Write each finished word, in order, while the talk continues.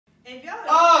If y'all.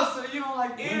 Oh, so you don't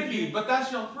like Andy, but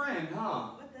that's your friend,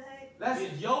 huh? What the heck? That's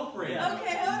your friend. Yeah.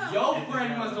 Okay, hold on. Your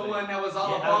friend was the one that was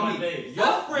all up on me.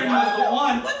 Your friend was the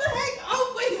one. What the heck?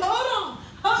 Oh, wait, hold on.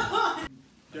 Hold on.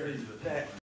 Dirty with that.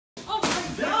 Oh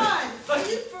my God. Are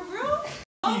you for real?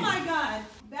 Oh my God.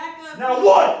 Back up. Now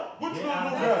what? What you gonna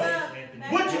do about it?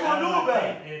 Back What up. you gonna do about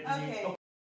it? Okay. What you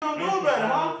gonna do about it,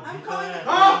 huh? I'm calling the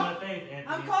police. Huh?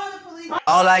 I'm calling the police.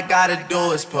 All I gotta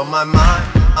do is put my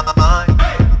mind.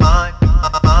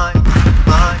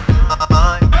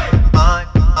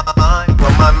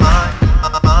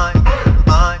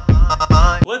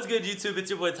 What's good, YouTube? It's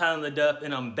your boy Tylan LeDuff,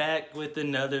 and I'm back with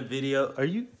another video. Are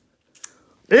you?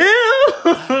 Ew!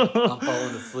 I'm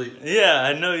falling asleep. Yeah,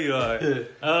 I know you are.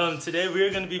 Today we are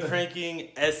going to be pranking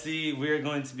Essie. We are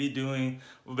going to be doing,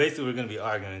 well, basically we're going to be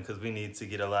arguing because we need to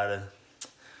get a lot of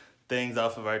things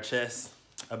off of our chest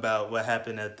about what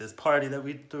happened at this party that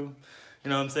we threw. You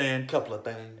know what I'm saying? Couple of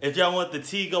things. If y'all want the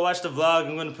tea, go watch the vlog.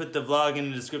 I'm going to put the vlog in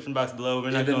the description box below.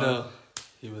 We're not Even going. though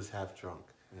he was half drunk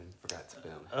and forgot to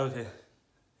film. Okay.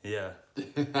 Yeah.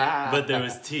 But there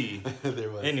was tea.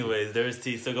 There was. Anyways, there was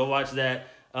tea. So go watch that.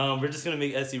 We're just going to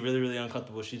make Essie really, really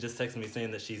uncomfortable. She just texted me saying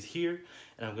that she's here,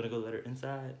 and I'm going to go let her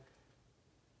inside.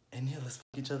 And yeah, let's fuck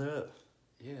each other up.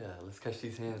 Yeah, let's catch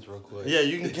these hands real quick. Yeah,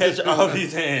 you can catch all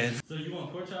these hands. So you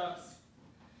want pork chops?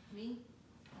 Me?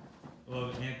 Well,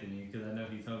 Anthony, because I know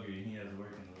he's hungry and he has to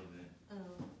work in a little bit.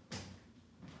 Oh.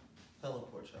 Hello,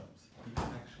 pork chops. You can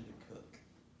actually cook.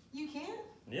 You can?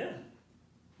 Yeah.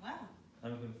 Wow. I've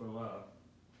been cooking for a while.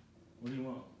 What do you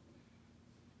want?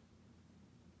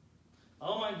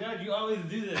 Oh my God, you always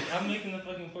do this. I'm making the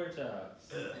fucking pork chops.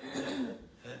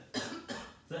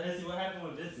 So Essie, what happened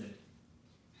with Vincent?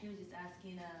 He was just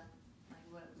asking,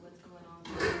 like, what's going on.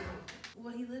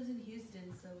 Well, he lives in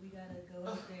Houston, so we gotta go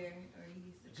up there, or he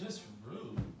needs to. Just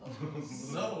rude. Oh.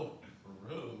 So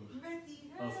rude.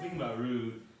 Oh, speaking about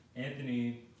rude,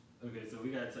 Anthony. Okay, so we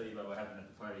gotta tell you about what happened at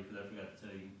the party because I forgot to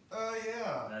tell you. Oh,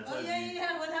 yeah. Oh,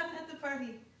 yeah. What happened at the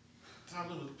party?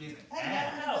 Tyler was being an Hey,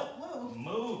 ass. whoa.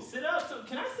 Move, sit up. So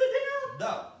can I sit down?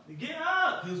 No. Get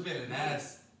up. He was being an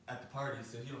ass at the party,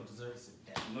 so he don't deserve to sit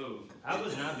down. Move. I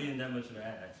was not being that much of an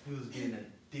ass. He was being a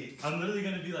dick. I'm literally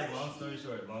gonna be like, long story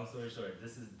short.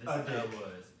 This is how it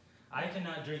was. I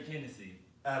cannot drink Hennessy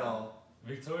At all.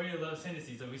 Victoria loves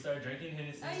Hennessy, so we started drinking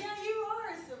Hennessy. Oh, yeah, you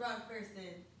are a Ciroc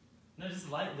person. No,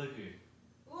 just light liquor.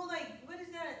 Well, like, what is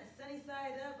that? Sunny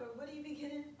side up, or what have you been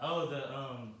getting? Oh,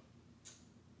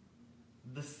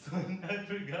 the sun. I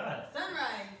forgot.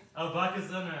 Sunrise. Oh, vodka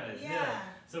sunrise. Yeah.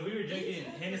 So we were drinking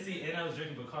Hennessy and I was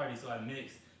drinking Bacardi, so I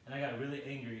mixed and I got really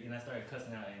angry and I started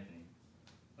cussing out Anthony,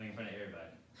 like in front of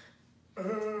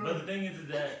everybody. But the thing is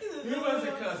that He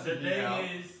wasn't cussing the you thing out.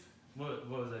 is, what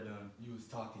was I doing? You was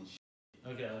talking shit.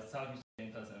 Okay, I was talking shit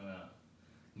and cussing him out.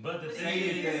 But the thing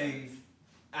Saying is, things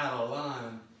out of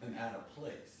line and out of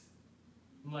place.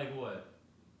 like what?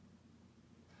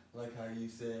 Like how you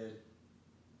said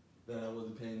that I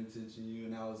wasn't paying attention to you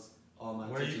and I was all my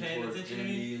Were you attention paying towards attention to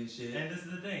Andy me? and shit. And this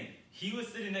is the thing. He was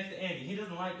sitting next to Andy. He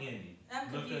doesn't like Andy. I'm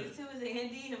confused. Who is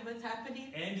Andy and what's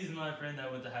happening? Andy's my friend that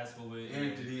I went to high school with.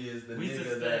 Anthony is the We nigga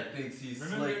suspect. that thinks he's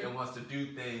Remember- slick and wants to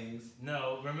do things.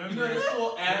 No, remember? You know, this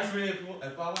fool asked me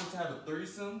if I wanted to have a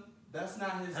threesome. That's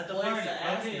not his At the place party. to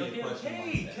ask me a Okay, question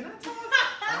okay. like that. Can I talk?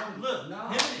 Look, Look, him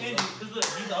and Andy, because look,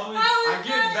 he's always. I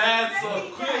get bad so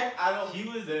quick. I don't.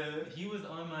 He was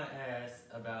on my ass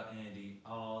about Andy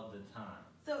all the time.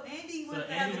 So Andy So wants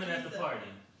to Andy have went a at the threesome. party.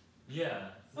 Yeah.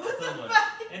 What the somewhat.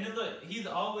 fuck? And then look, he's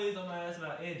always on my ass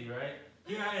about Andy, right?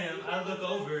 Here I am. I look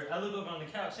over on the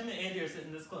couch. Him and Andy are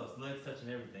sitting this close, legs touching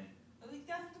everything. We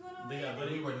got something going on. Yeah, but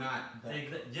We were not.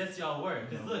 yes, y'all were.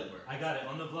 Because No, look, we were. I got it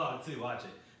on the vlog too. Watch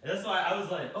it. And that's why I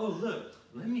was like, oh, look,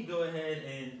 let me go ahead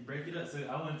and break it up. So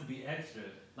I wanted to be extra,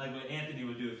 like what Anthony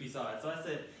would do if he saw it. So I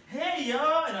said, hey,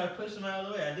 y'all, and I pushed him out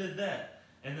of the way. I did that.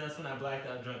 And that's when I blacked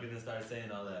out drunk and then started saying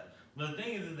all that. But the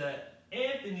thing is that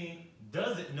Anthony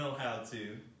doesn't know how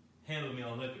to handle me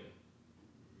on liquor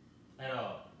at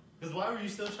all. Because why were you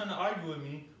still trying to argue with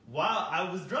me while I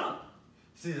was drunk?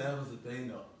 See, that was the thing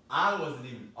though. I wasn't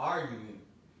even arguing.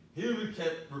 He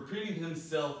kept repeating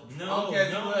himself. You don't know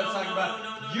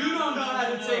how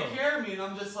to take care of me, and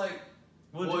I'm just like,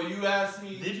 well, you asked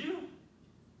me. Did you?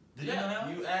 Did you know how?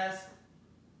 You asked,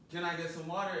 can I get some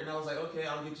water? And I was like, okay,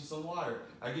 I'll get you some water.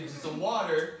 I get you some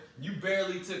water. You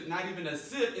barely took not even a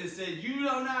sip and said, you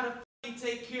don't know how to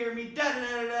take care of me. Da da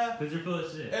da da. Because you're full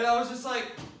of shit. And I was just like,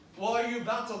 well, are you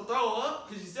about to throw up?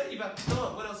 Because you said you're about to throw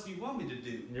up. What else do you want me to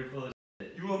do? You're full of.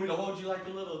 You want me to hold you like a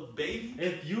little baby?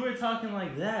 If you were talking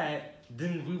like that,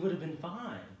 then we would have been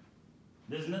fine.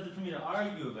 There's nothing for me to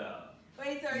argue about.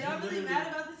 Wait, so are y'all really mad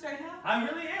about this right now? I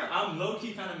really am. I'm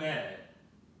low-key kind of mad.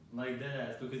 Like,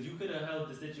 deadass. Because you could have held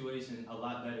the situation a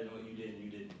lot better than what you did, and you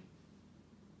didn't.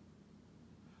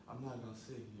 I'm not gonna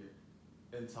sit here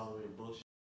and tolerate bullshit.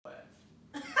 What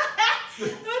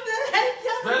the heck?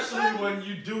 Especially when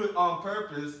you do it on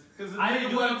purpose. Because I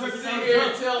didn't do it on to purpose. sit here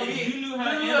and tell If me. you knew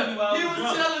how to Look, handle me while I he was was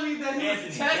drunk. telling me that he was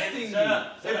Anthony, testing me. shut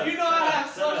up, If you know I have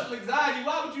social anxiety,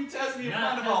 why would you test me in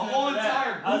front of a whole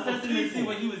entire group I was of testing to see people?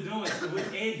 what he was doing with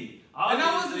Andy. And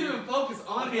I wasn't even focused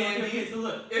on Andy. Okay, so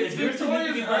look. It's if your Victoria's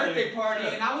significant birthday other- party,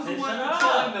 and I was the Hey, one shut up.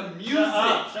 controlling the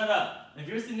music. Shut up. If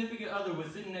your significant other was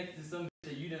sitting next to some bitch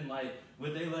that you didn't like,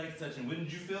 what they like touching,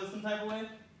 wouldn't you feel some type of way?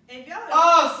 If y'all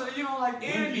Oh, so you don't like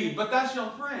Andy, but that's your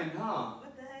friend, huh?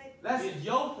 What the heck? That's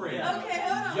your friend. Yeah. Okay,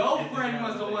 hold on. Your friend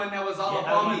was the one that was all Get up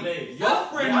out of on my me. face. Your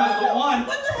friend was the one.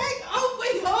 What the heck? Oh,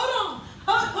 wait, hold on.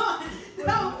 Hold on.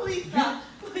 No, please stop.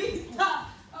 Please stop.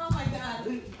 Oh my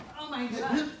God. Oh my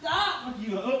God. Stop. Fuck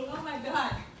you up. Oh my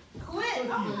God. Quit. Oh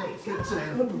my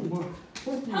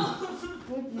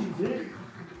God.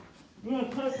 You wanna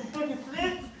touch some fucking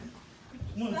shit?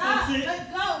 You wanna Stop. touch it?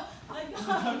 Let go. Let go.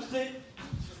 Touch it?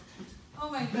 Oh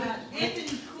my God.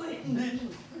 Anthony, quit.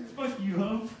 Fuck you,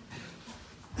 huh?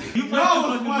 You play No,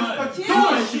 too it's fucking much, much. but You you play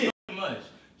doing too shit. fucking much.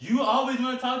 You always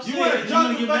wanna talk shit. You want to and jump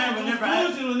wanna to get mad fucking whenever I.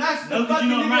 conclusion, and that's No, the because fucking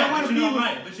you know I'm nigga I right. want But to you be know I'm with.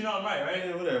 right. But you know I'm right, right?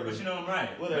 Yeah, whatever. But you know I'm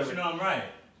right. Whatever. But you know I'm right.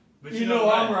 But You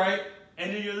know I'm right.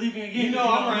 And then you're leaving again. You know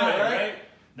because I'm right, right?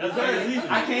 That's why you're leaving.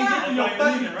 I can't get to your That's why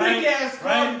you're fucking leaving, right? big ass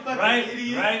car, you fucking Right?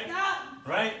 idiot. Right? Stop.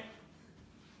 Right?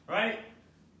 Right?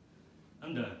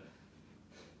 I'm done.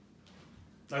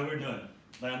 Like, we're done.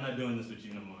 Like, I'm not doing this with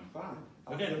you no more. Fine.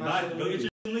 Okay, bye. Go get your shit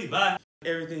and leave. Bye.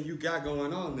 Everything you got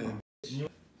going on then.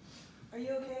 Are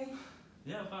you okay?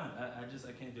 Yeah, I'm fine.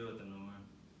 I can't deal with them no more.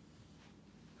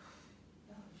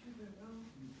 Oh, sugar,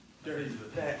 bro. Dirty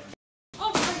fat.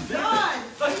 Oh my God.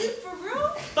 Are you for real?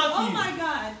 Fuck Oh you. my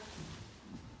God.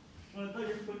 Wanna throw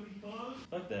your fucking phone?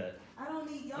 Fuck that. I don't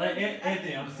need y'all. Like, to just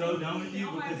Anthony, act I'm so done with crazy. you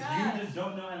Oh my because God. you just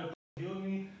don't know how to deal with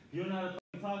me. You don't know how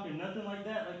to talk or nothing like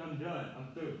that. Like, I'm done.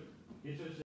 I'm through. Get your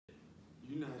shit.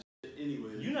 You not shit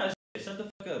anyway. You not shit. Shut the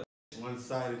fuck up.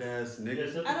 One-sided ass Yeah,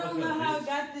 nigga. shut the I fuck don't know up, how bitch. it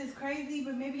got this crazy,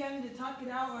 but maybe I need to talk it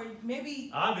out, or maybe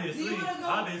Obviously, Do you wanna go?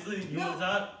 obviously. You No. wanna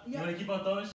talk? You Yeah. wanna keep on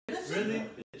throwing shit? Let's just- Really? me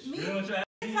You really want your ass?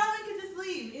 and Tylan could just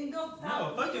leave and go.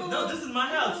 No, fuck him. No, this is my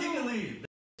house. He can leave.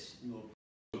 Let's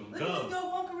Go. just go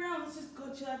walk around. Let's just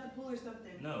go chill at the pool or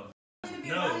something. No. We need to be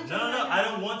No, around each no, other no. right I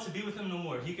now. don't want to be with him no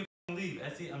more. He can leave.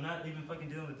 I'm not even fucking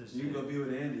dealing with this shit. You can go be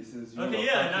with Andy since you Okay, know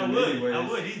yeah, and I fucking would. anyways. I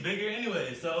would. He's bigger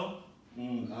anyway, so. I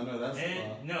know that's the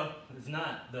law. And no, it's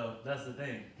not though. That's the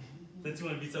thing. Since you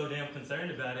want to be so damn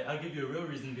concerned about it, I'll give you a real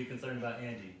reason to be concerned about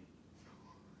Andy.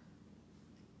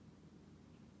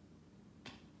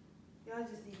 Y'all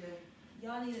just need to.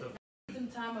 Y'all need to So- take some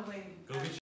time away. Go get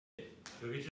your shit. Go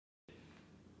get your shit.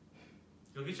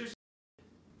 Go get your shit.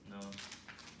 No,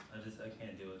 I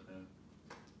can't deal with him.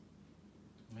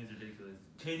 He's ridiculous.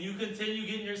 Can you continue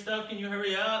getting your stuff? Can you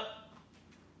hurry up?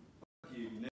 Fuck you,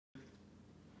 nigga.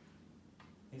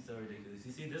 He's so ridiculous.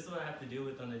 You see, this is what I have to deal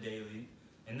with on the daily.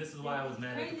 And this is why I was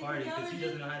mad at Crazy, the party, y'all because were he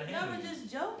doesn't know how to Y'all handle were me.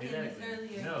 just joking Exactly. this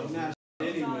earlier. No. You're not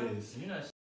shit anyways. You're not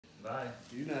shit. Bye.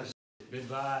 You're not shit.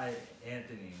 Goodbye,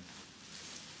 Anthony.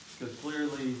 Because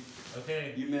clearly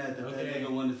Okay. you mad that Okay. that nigga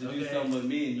wanted to do Okay. something with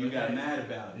me and you got Okay. mad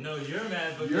about it. No, you're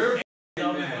mad, but You're you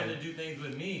always mad. wanted to do things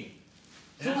with me.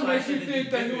 And So that's what why I makes you said think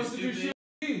that he bigger, wants to do stupid.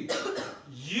 shit with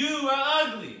me? You are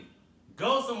ugly.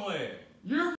 Go somewhere.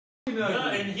 You're f***ing Yeah,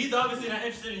 ugly. and he's obviously not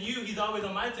interested in you. He's always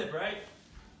on my tip, right?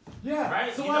 Yeah.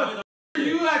 Right? So He's why always the on f*** are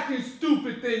you acting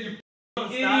stupid then, you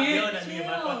Stop idiot? yelling at me in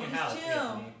my Chill, fucking just house, chill.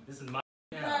 Anthony. This is my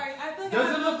house. Sorry, I feel like Does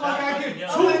it I'm- look like I fucking give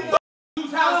yelling at me. two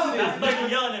whose house it Stop is, fucking nigga?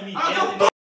 yelling at me, I don't Anthony.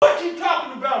 what you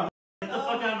talking about. Get the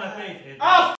fuck out of my face, Anthony.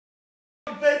 I'll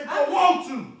f***ing face if I want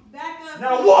to. Back up.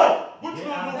 Now what? What you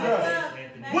Get out gonna of do my about it? Back face, up.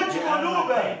 Anthony. Back What up. you Get gonna out do of my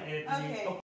about face, it? Anthony. Okay.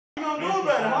 What you gonna do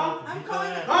about it, huh? I'm calling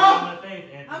the Get Huh? out of my face,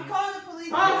 Anthony. I'm calling the police.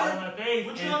 Get out of guys. my face,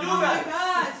 What you Anthony. gonna do Oh about my it?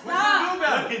 God, What you stop. gonna do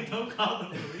about it? Fucking don't call the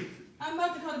police. I'm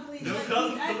about to call the police. Don't Like, call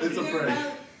he's the acting police. It's a very prank.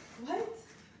 violent. What?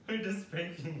 We're just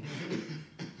pranking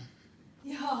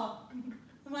you. Y'all,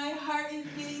 my heart is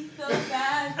beating so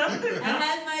fast. I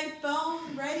had my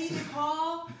phone ready to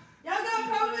call. Y'all got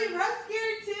probably Russ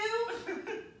scared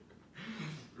too.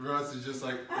 Russ is just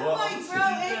like, I'm well, like, bro,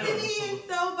 Anthony is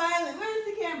so violent. Where's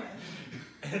the camera?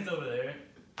 It's over there.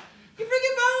 Your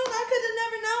freaking phone? I could have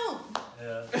never known.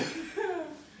 Yeah.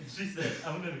 She said,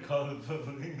 I'm gonna call the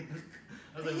police.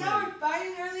 I was like, Y'all were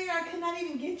fighting earlier. I could not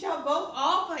even get y'all both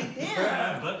off. Like, wait.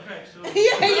 damn. My butt crack showing.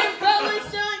 Yeah, your butt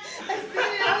was showing. I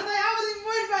seen it. I was like, I wasn't even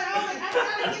worried about it. I was like, I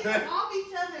gotta get them off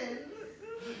each other.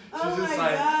 Oh just my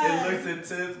like, God. it looks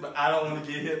intense, but I don't want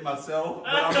to get hit myself.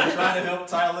 But I'm gonna try to help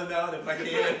Tylan out if I can.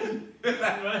 Yeah,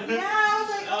 I was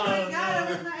like, oh my God,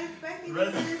 I was not expecting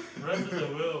Russ, this. Russ is a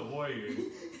real warrior.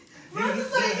 Russ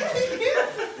is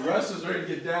like, Russ is ready to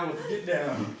get down with the get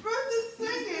down. Russ is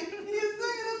singing. He was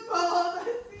singing a poem. I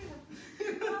see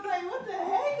him. I'm like, what the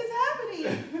heck is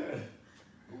happening?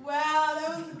 Wow, that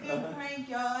was a good prank,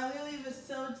 y'all.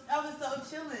 I was so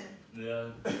chilling. Yeah.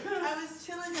 I was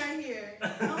chilling right here. Oh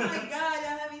my God,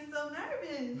 y'all have me so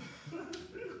nervous.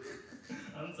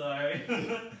 I'm sorry.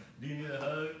 Do you need a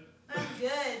hug? I'm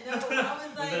good. No, I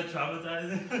was like, Was that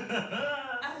traumatizing?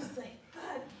 I was like,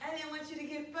 fuck, I didn't want you to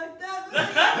get fucked up.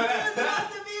 Like, I was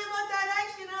supposed to be about that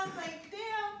action. I was like,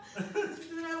 damn.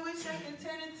 And I wish I could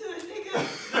turn into a nigga.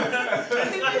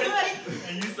 And be like,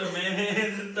 And use some man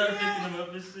hands and start Yeah. picking them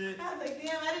up and shit. I was like,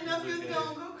 damn, I didn't know if he was Okay.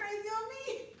 gonna go crazy on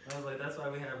me. I was like, that's why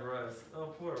we have Russ. Oh,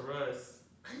 poor Russ.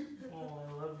 Oh,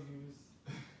 I love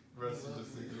you. Russ is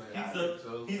just thinking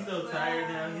like, He's so tired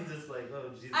now. He's just like, oh,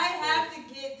 Jesus. I have Christ.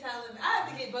 to get Tylan. I have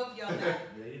to get both of y'all now.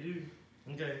 Yeah, you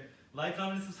do. Okay. Like,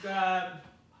 comment, subscribe.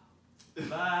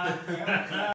 Bye.